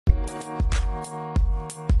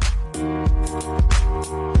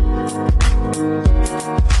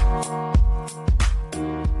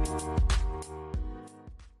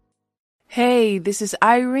Hey, this is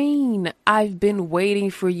Irene. I've been waiting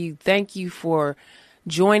for you. Thank you for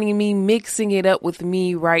joining me, mixing it up with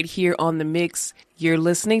me right here on The Mix. You're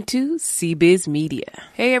listening to CBiz Media.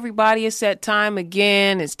 Hey, everybody, it's that time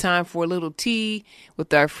again. It's time for a little tea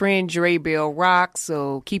with our friend Dre Bell Rock,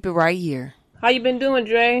 so keep it right here. How you been doing,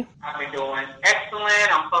 Dre? I've been doing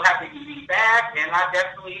excellent. I'm so happy to be back, and I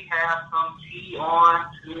definitely have some tea on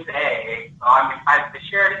today. So I'm excited to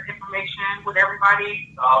share this information with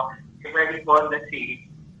everybody. So get ready for the tea.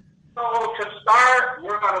 So to start,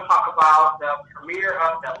 we're going to talk about the premiere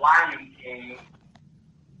of The Lion King,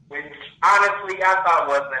 which honestly I thought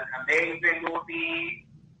was an amazing movie.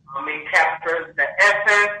 It captures the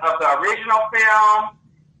essence of the original film,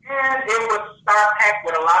 and it was star-packed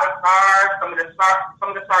with a lot of stars. Some of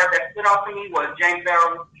the stars that stood out to me was James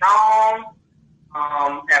Earl Jones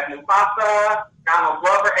as Mufasa, Donald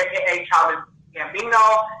Glover, a.k.a. Childish Gambino,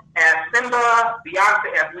 as Simba,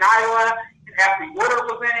 Beyonce as Nyla, and Ashley Woodard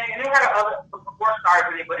was in it, and it had some more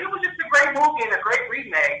stars in it, but it was just a great movie and a great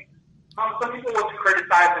remake. Some people were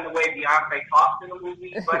criticizing the way Beyonce talked in the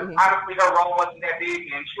movie, but honestly, her role wasn't that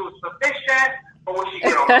big, and she was sufficient for what she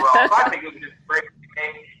did on the role. So I think it was just a great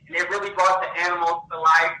remake, and it really brought the animals to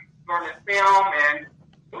life during this film, and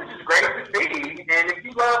it was just great to see. And if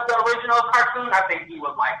you love the original cartoon, I think you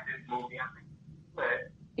would like this movie. I think you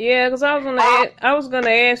would. Yeah, because I was gonna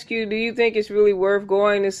ask you, do you think it's really worth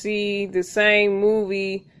going to see the same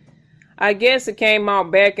movie? I guess it came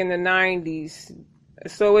out back in the 90s,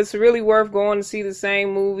 so it's really worth going to see the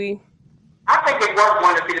same movie? I think it's worth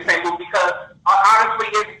going to see the same movie because honestly,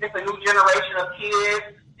 it's a new generation of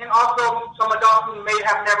kids, and also some adults who may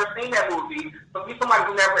have never seen that movie. So if you're somebody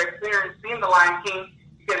who never experienced seeing The Lion King,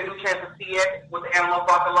 you get a new chance to see it with the animals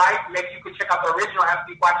brought to life. Maybe you could check out the original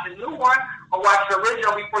after you watch the new one, or watch the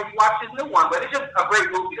original before you watch this new one. But it's just a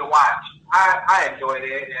great movie to watch. I enjoyed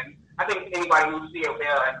it, and I think anybody who see it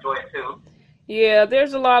will enjoy it too. Yeah,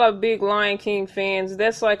 there's a lot of big Lion King fans.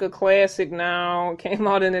 That's like a classic now. It came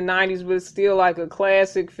out in the 90s, but it's still like a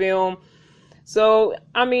classic film. So,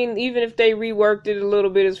 I mean, even if they reworked it a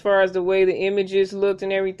little bit as far as the way the images looked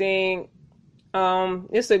and everything,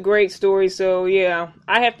 it's a great story. So, yeah,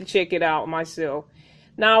 I have to check it out myself.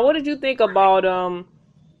 Now, what did you think about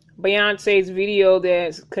Beyonce's video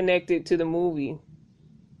that's connected to the movie?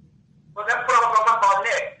 Well, that's what I was going to talk about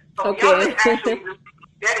next. So, Okay. Beyonce actually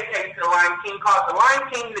dedicated to The Lion King, called The Lion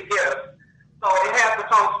King The Gift. So it has the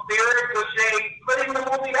song Spirit, which they put in the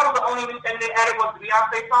movie. That was the only new thing they added was the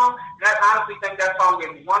Beyonce song. And I honestly think that song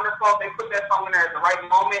is wonderful. They put that song in there at the right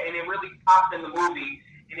moment, and it really popped in the movie.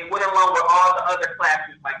 And it went along with all the other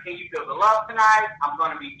classics, like Can You Feel the Love Tonight, I'm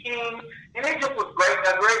Gonna Be King. And it just was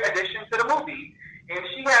a great addition to the movie. And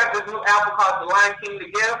she has this new album called The Lion King The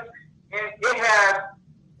Gift. And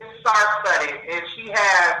it's star-studded. And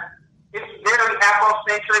it's very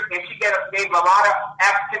Afrocentric, and she gave a lot of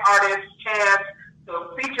African artists a chance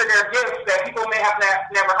to feature their gifts that people may have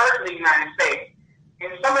never heard in the United States.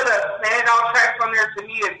 And some of the standout tracks on there to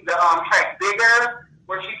me is the track Bigger,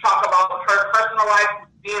 where she talks about her personal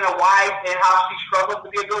life, being a wife, and how she struggles to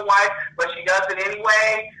be a good wife, but she does it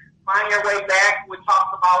anyway. Find Your Way Back, which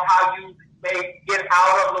talks about how you may get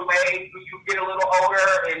out of the way when you get a little older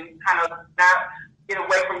and kind of not get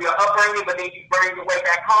away from your upbringing, but then you bring your way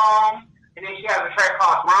back home. And then she has a track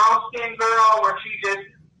called Brown Skin Girl, where she just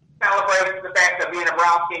celebrates the fact of being a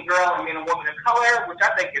brown skin girl and being a woman of color, which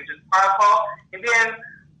I think is just powerful. And then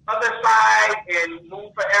Other Side and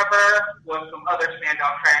Move Forever was some other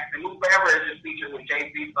standout tracks. And Move Forever is just featured with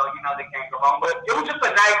Jay-Z, so you know they can't go wrong. But it was just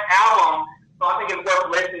a nice album, so I think it's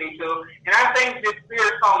worth listening to. And I think this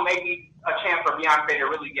Spirit song may be a chance for Beyonce to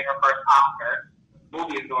really get her first Oscar. The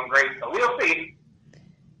movie is doing great, so we'll see.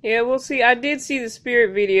 Yeah, we'll see. I did see the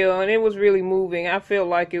Spirit video, and it was really moving. I felt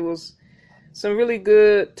like it was some really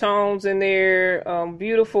good tones in there,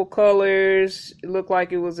 beautiful colors. It looked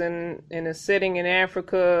like it was in a setting in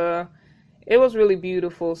Africa. It was really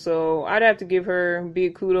beautiful, so I'd have to give her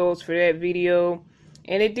big kudos for that video.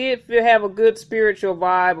 And it did have a good spiritual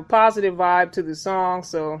vibe, a positive vibe to the song,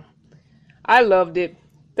 so I loved it.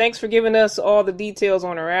 Thanks for giving us all the details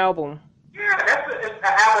on her album. Yeah, it's an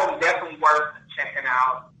album definitely worth checking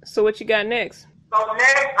out. So what you got next? So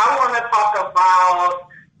next, I want to talk about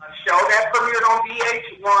a show that premiered on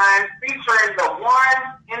VH1 featuring the one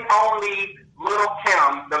and only Lil'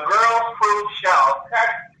 Kim, the Girls Cruise Show.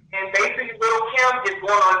 And basically, Lil' Kim is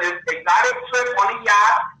going on this exotic trip on a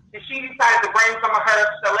yacht, and she decided to bring some of her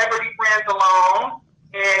celebrity friends along.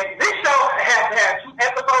 And this show has had 2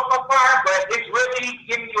 episodes so far, but it's really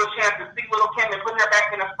giving you a chance to see Lil' Kim and putting her back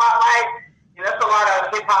in the spotlight.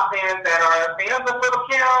 fans that are fans of Little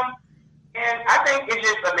Kim. And I think it's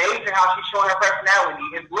just amazing how she's showing her personality.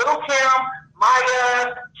 It's Little Kim,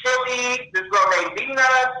 Maya, Chili, this girl named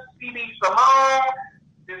Dina, CB Simone,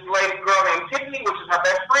 this lady girl named Tiffany, which is her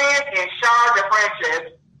best friend, and Shar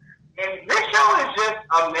DeFrancis. And this show is just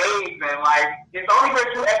amazing. Like, it's only been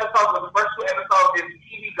 2 episodes, but the first 2 episodes is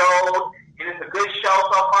TV gold, and it's a good show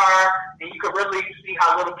so far. And you can really see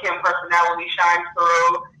how Little Kim personality shines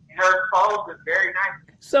through, and her clothes is very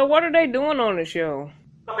nice. So what are they doing on the show?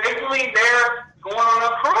 So basically, they're going on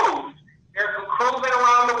a cruise. They're cruising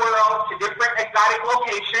around the world to different exotic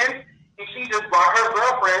locations, and she just brought her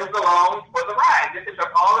girlfriends along for the ride. This is an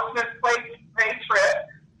all-expense paid trip.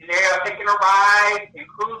 They're taking a ride and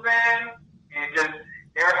cruising, and just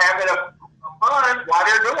they're having a fun while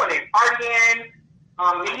they're doing it, partying,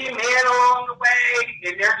 meeting men along the way,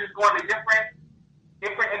 and they're just going to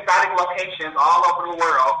different exotic locations all over the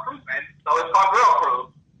world cruising. So it's called Girl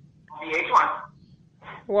Cruise on VH1.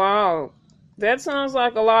 Wow, that sounds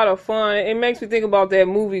like a lot of fun. It makes me think about that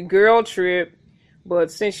movie Girl Trip,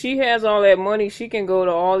 but since she has all that money, she can go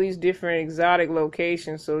to all these different exotic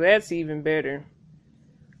locations, so that's even better.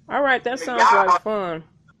 All right, that sounds like fun.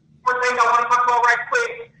 One thing I want to talk about right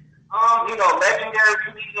quick, legendary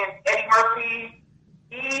comedian Eddie Murphy,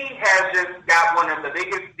 he has just got one of the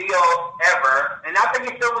biggest deals ever, and I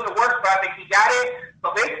think he's still in the works, but I think he got it.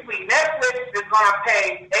 So basically, Netflix is going to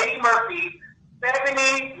pay Eddie Murphy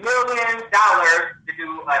 $70 million to do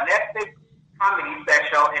a Netflix comedy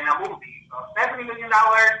special and a movie. So $70 million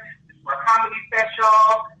is for a comedy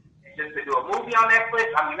special, and just to do a movie on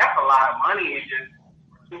Netflix. I mean, that's a lot of money. It's just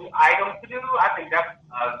 2 items to do. I think that's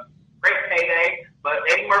a great payday. But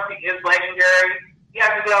Eddie Murphy is legendary. He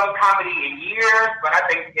hasn't done comedy in years, but I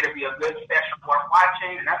think it'll be a good special worth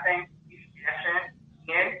watching. And I think he's cashing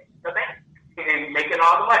in the bank and making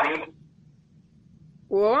all the money.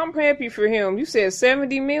 Well, I'm happy for him. You said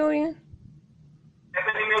 $70 million?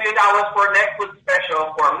 $70 million for a Netflix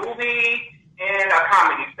special, for a movie and a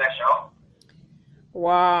comedy special.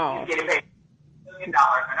 Wow. He's getting paid $1 million,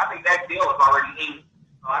 and I think that deal is already inked.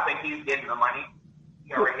 So I think he's getting the money.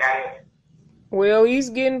 He already got it. Well, he's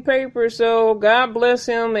getting paper, so God bless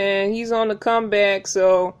him, and he's on the comeback,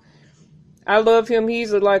 so I love him.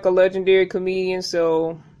 He's like a legendary comedian,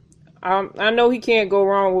 so I know he can't go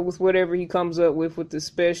wrong with whatever he comes up with the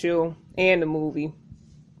special and the movie.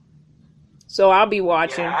 So I'll be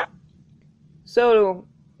watching. Yeah. So,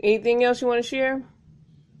 anything else you want to share?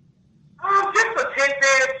 Just a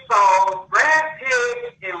tidbit. So, Brad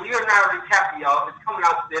Pitt and Leonardo DiCaprio is coming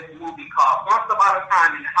out with this movie called Once Upon a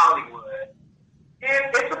Time in Hollywood. And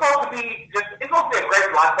it's supposed to be a great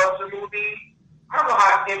blockbuster movie. I don't know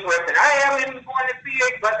how interested I am in going to see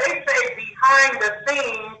it, but they say behind the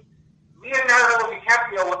scenes, Leonardo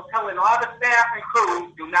DiCaprio was telling all the staff and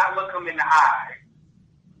crew, do not look him in the eye.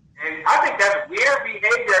 And I think that's weird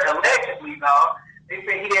behavior, allegedly, though. They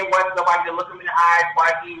say he didn't want somebody to look him in the eyes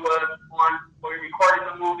while he recorded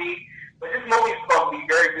the movie. But this movie's supposed to be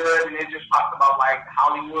very good, and it just talks about, like,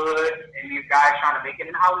 Hollywood and these guys trying to make it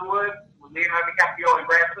in Hollywood with Leonardo DiCaprio and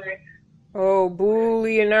Brad Pitt. Oh, boo,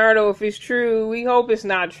 Leonardo, if it's true. We hope it's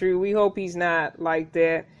not true. We hope he's not like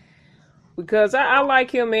that. Because I like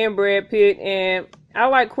him and Brad Pitt, and I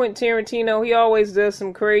like Quentin Tarantino. He always does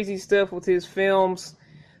some crazy stuff with his films.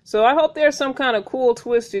 So I hope there's some kind of cool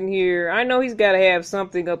twist in here. I know he's got to have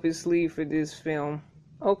something up his sleeve for this film.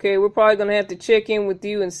 Okay, we're probably going to have to check in with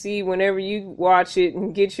you and see whenever you watch it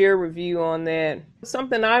and get your review on that.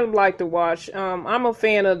 Something I would like to watch. I'm a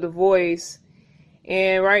fan of The Voice,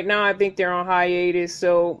 and right now I think they're on hiatus.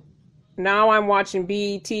 So now I'm watching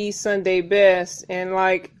BET Sunday Best, and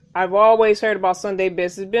like I've always heard about Sunday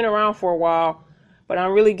Best. It's been around for a while, but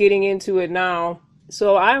I'm really getting into it now.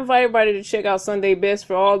 So I invite everybody to check out Sunday Best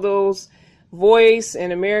for all those Voice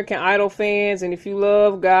and American Idol fans. And if you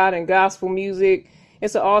love God and gospel music,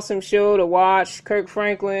 it's an awesome show to watch. Kirk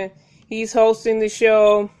Franklin, he's hosting the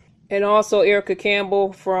show. And also Erica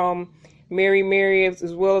Campbell from Mary Mary,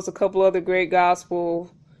 as well as a couple other great gospel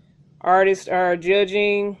artists are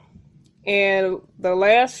judging. And the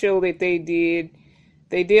last show that they did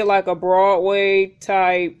like a Broadway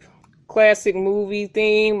type classic movie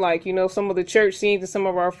theme, like, you know, some of the church scenes in some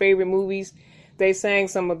of our favorite movies. They sang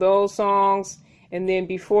some of those songs, and then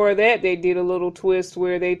before that they did a little twist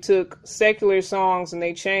where they took secular songs and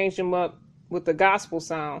they changed them up with the gospel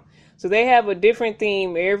sound. So they have a different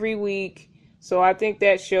theme every week, so I think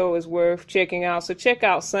that show is worth checking out. So check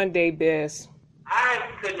out Sunday Best. I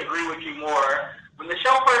couldn't agree with you more. When the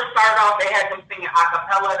show first started off, they had them singing a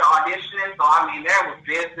cappella to auditioning, so I mean, there was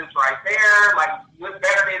business right there. Like, what's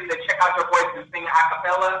better than to check out your voice and sing a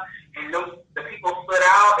cappella? And the people stood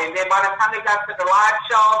out, And then by the time they got to the live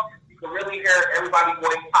show, you could really hear everybody's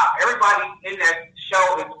voice pop. Everybody in that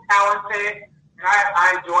show is talented. And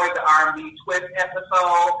I enjoyed the R&B twist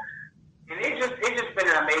episode. And it's just been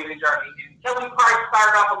an amazing journey. And Kelly Price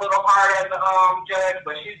started off a little hard as a judge,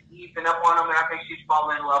 but she's easing up on him, and I think she's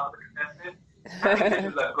falling in love with the contestants. I think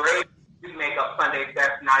this is a great remake of Sunday's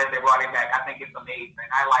Best now that they brought it back. I think it's amazing.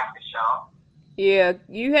 I like the show. Yeah,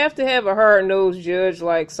 you have to have a hard-nosed judge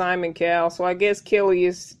like Simon Cowell, so I guess Kelly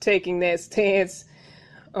is taking that stance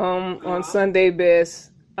on Sunday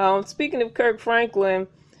Best. Speaking of Kirk Franklin,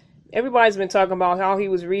 everybody's been talking about how he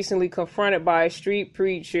was recently confronted by a street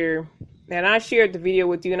preacher. And I shared the video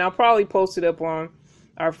with you, and I'll probably post it up on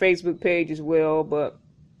our Facebook page as well. But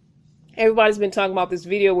everybody's been talking about this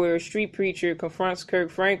video where a street preacher confronts Kirk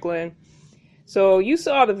Franklin. So you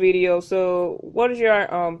saw the video. So what is your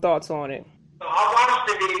thoughts on it? So I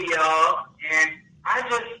watched the video, and I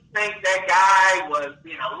just think that guy was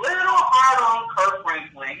being a little hard on Kirk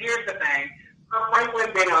Franklin. Here's the thing. Kirk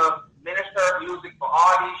Franklin been a minister of music for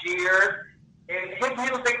all these years, and his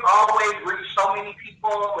music always reached so many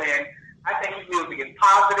people, and I think his music is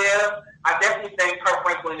positive. I definitely think Kirk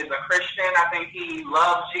Franklin is a Christian. I think he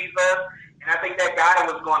loves Jesus. And I think that guy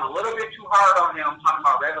was going a little bit too hard on him, talking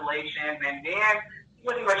about Revelations. And then he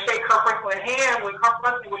wouldn't even shake Kirk Franklin's hand when Kirk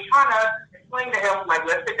Franklin was trying to explain to him, like,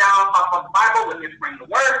 let's sit down, talk about the Bible. Let me explain the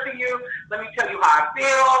word to you. Let me tell you how I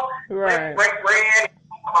feel. Right. Let's break bread and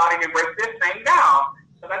talk about it and break this thing down.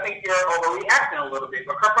 Because I think you're overreacting a little bit.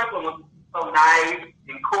 But Kirk Franklin was so nice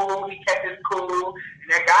and cool. He kept his cool. And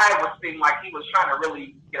that guy was seeming like he was trying to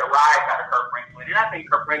really get a rise out of Kirk Franklin. And I think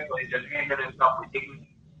Kirk Franklin just handled himself ridiculously.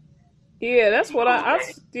 Yeah, that's what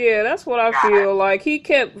I feel like. He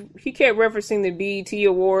kept referencing the BET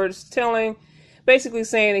Awards, basically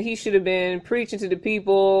saying that he should have been preaching to the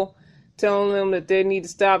people, telling them that they need to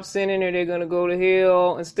stop sinning or they're going to go to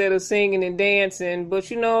hell, instead of singing and dancing. But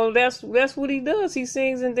that's what he does. He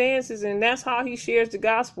sings and dances, and that's how he shares the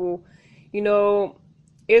gospel.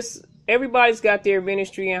 It's everybody's got their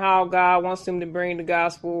ministry and how God wants them to bring the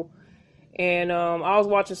gospel. And I was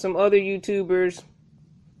watching some other YouTubers'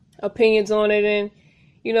 opinions on it, and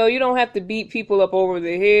you don't have to beat people up over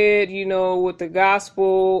the head, with the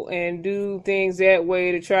gospel and do things that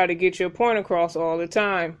way to try to get your point across all the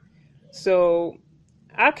time. So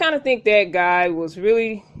I kind of think that guy was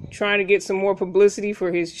really trying to get some more publicity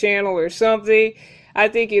for his channel or something. I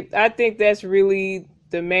think that's really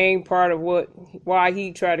the main part of why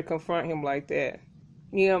he tried to confront him like that.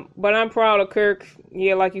 But I'm proud of Kirk.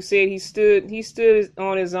 Yeah, like you said, he stood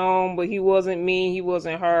on his own, but he wasn't mean, he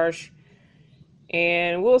wasn't harsh.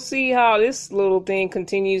 And we'll see how this little thing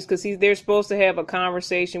continues, because they're supposed to have a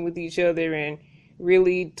conversation with each other and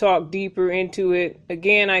really talk deeper into it.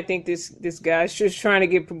 Again, I think this guy's just trying to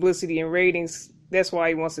get publicity and ratings. That's why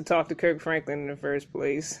he wants to talk to Kirk Franklin in the first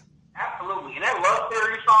place. Absolutely. And that Love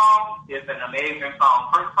Theory song is an amazing song.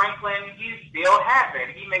 Kirk Franklin, he still has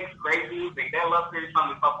it. He makes great music. That Love Theory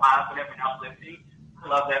song is so positive and uplifting. I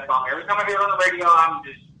love that song. Every time I hear it on the radio, I'm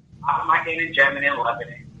just popping my head and jamming and loving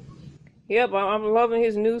it. Yep, I'm loving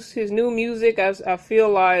his new music. I feel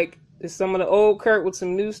like it's some of the old Kirk with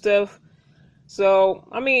some new stuff. So,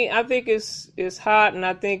 I think it's hot, and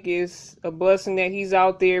I think it's a blessing that he's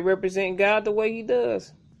out there representing God the way he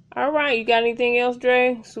does. All right, you got anything else,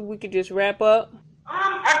 Dre? So we could just wrap up?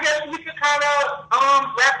 I guess we could kind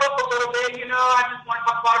of wrap up a little bit. I just want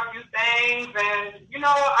to talk about a few things, and,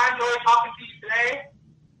 I enjoyed talking to you today.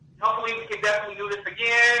 Hopefully we can definitely do this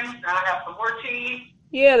again. I'll have some more tea.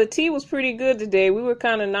 Yeah, the tea was pretty good today. We were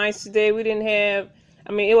kind of nice today. We didn't have,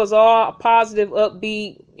 it was all positive,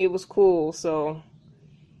 upbeat. It was cool, so...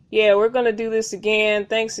 Yeah, we're going to do this again.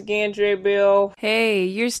 Thanks again, Dre Bill. Hey,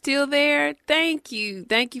 you're still there? Thank you.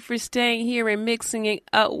 Thank you for staying here and mixing it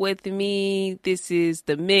up with me. This is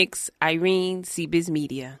The Mix, Irene, CBiz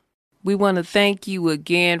Media. We want to thank you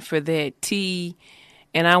again for that tea.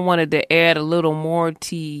 And I wanted to add a little more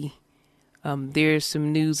tea. There's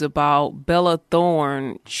some news about Bella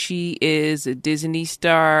Thorne. She is a Disney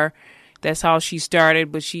star. That's how she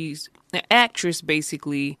started, but she's an actress,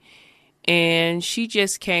 basically. And she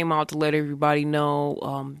just came out to let everybody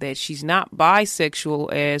know that she's not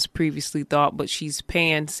bisexual as previously thought, but she's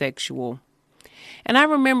pansexual. And I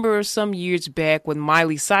remember some years back when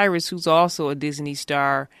Miley Cyrus, who's also a Disney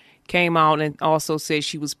star, came out and also said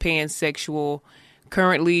she was pansexual.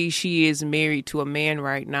 Currently, she is married to a man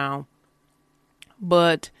right now.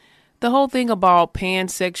 But the whole thing about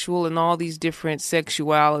pansexual and all these different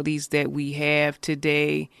sexualities that we have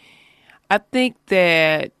today, I think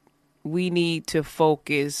that we need to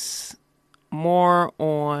focus more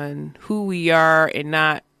on who we are and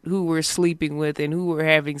not who we're sleeping with and who we're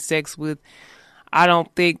having sex with. I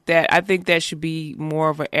think that should be more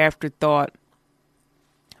of an afterthought,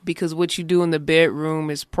 because what you do in the bedroom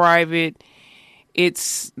is private.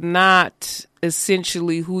 It's not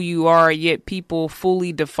essentially who you are, yet people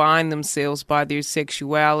fully define themselves by their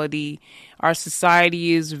sexuality. Our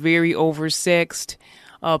society is very oversexed.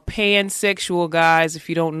 Pansexual, guys, if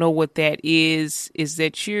you don't know what that is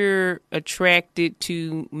that you're attracted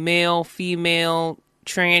to male, female,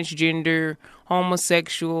 transgender,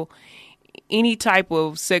 homosexual, any type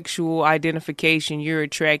of sexual identification. You're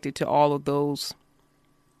attracted to all of those.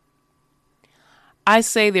 I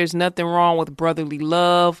say there's nothing wrong with brotherly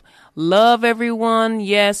love. Love everyone,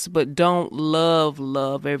 yes, but don't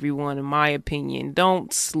love everyone, in my opinion.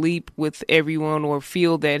 Don't sleep with everyone or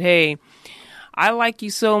feel that, hey, I like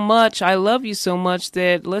you so much, I love you so much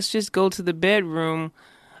that let's just go to the bedroom.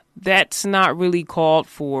 That's not really called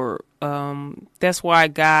for. That's why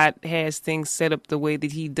God has things set up the way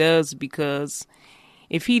that he does, because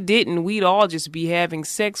if he didn't, we'd all just be having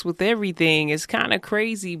sex with everything. It's kind of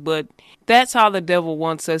crazy, but that's how the devil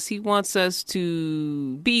wants us. He wants us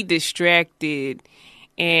to be distracted,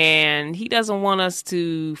 and he doesn't want us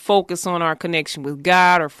to focus on our connection with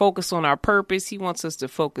God or focus on our purpose. He wants us to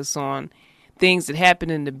focus on things that happen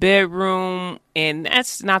in the bedroom, and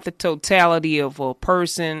that's not the totality of a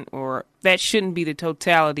person, or that shouldn't be the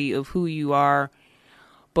totality of who you are.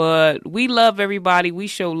 But we love everybody. We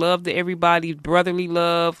show love to everybody, brotherly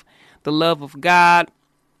love, the love of God.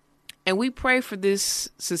 And we pray for this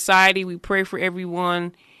society. We pray for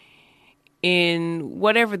everyone in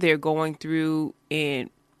whatever they're going through. And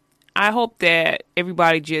I hope that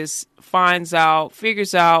everybody just figures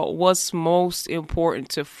out what's most important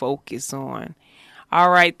to focus on. All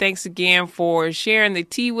right. Thanks again for sharing the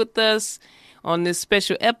tea with us on this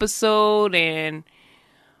special episode. And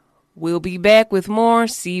we'll be back with more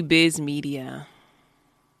CBiz Media.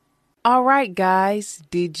 All right, guys.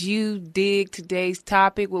 Did you dig today's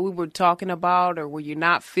topic, what we were talking about, or were you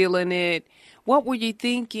not feeling it? What were you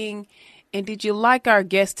thinking? And did you like our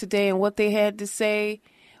guest today and what they had to say?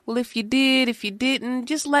 Well, if you did, if you didn't,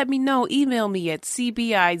 just let me know. Email me at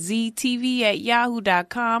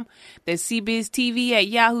cbiztv@yahoo.com. That's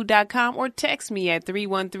cbiztv@yahoo.com, or text me at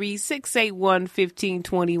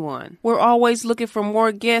 313-681-1521. We're always looking for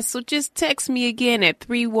more guests, so just text me again at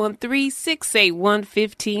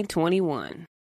 313-681-1521.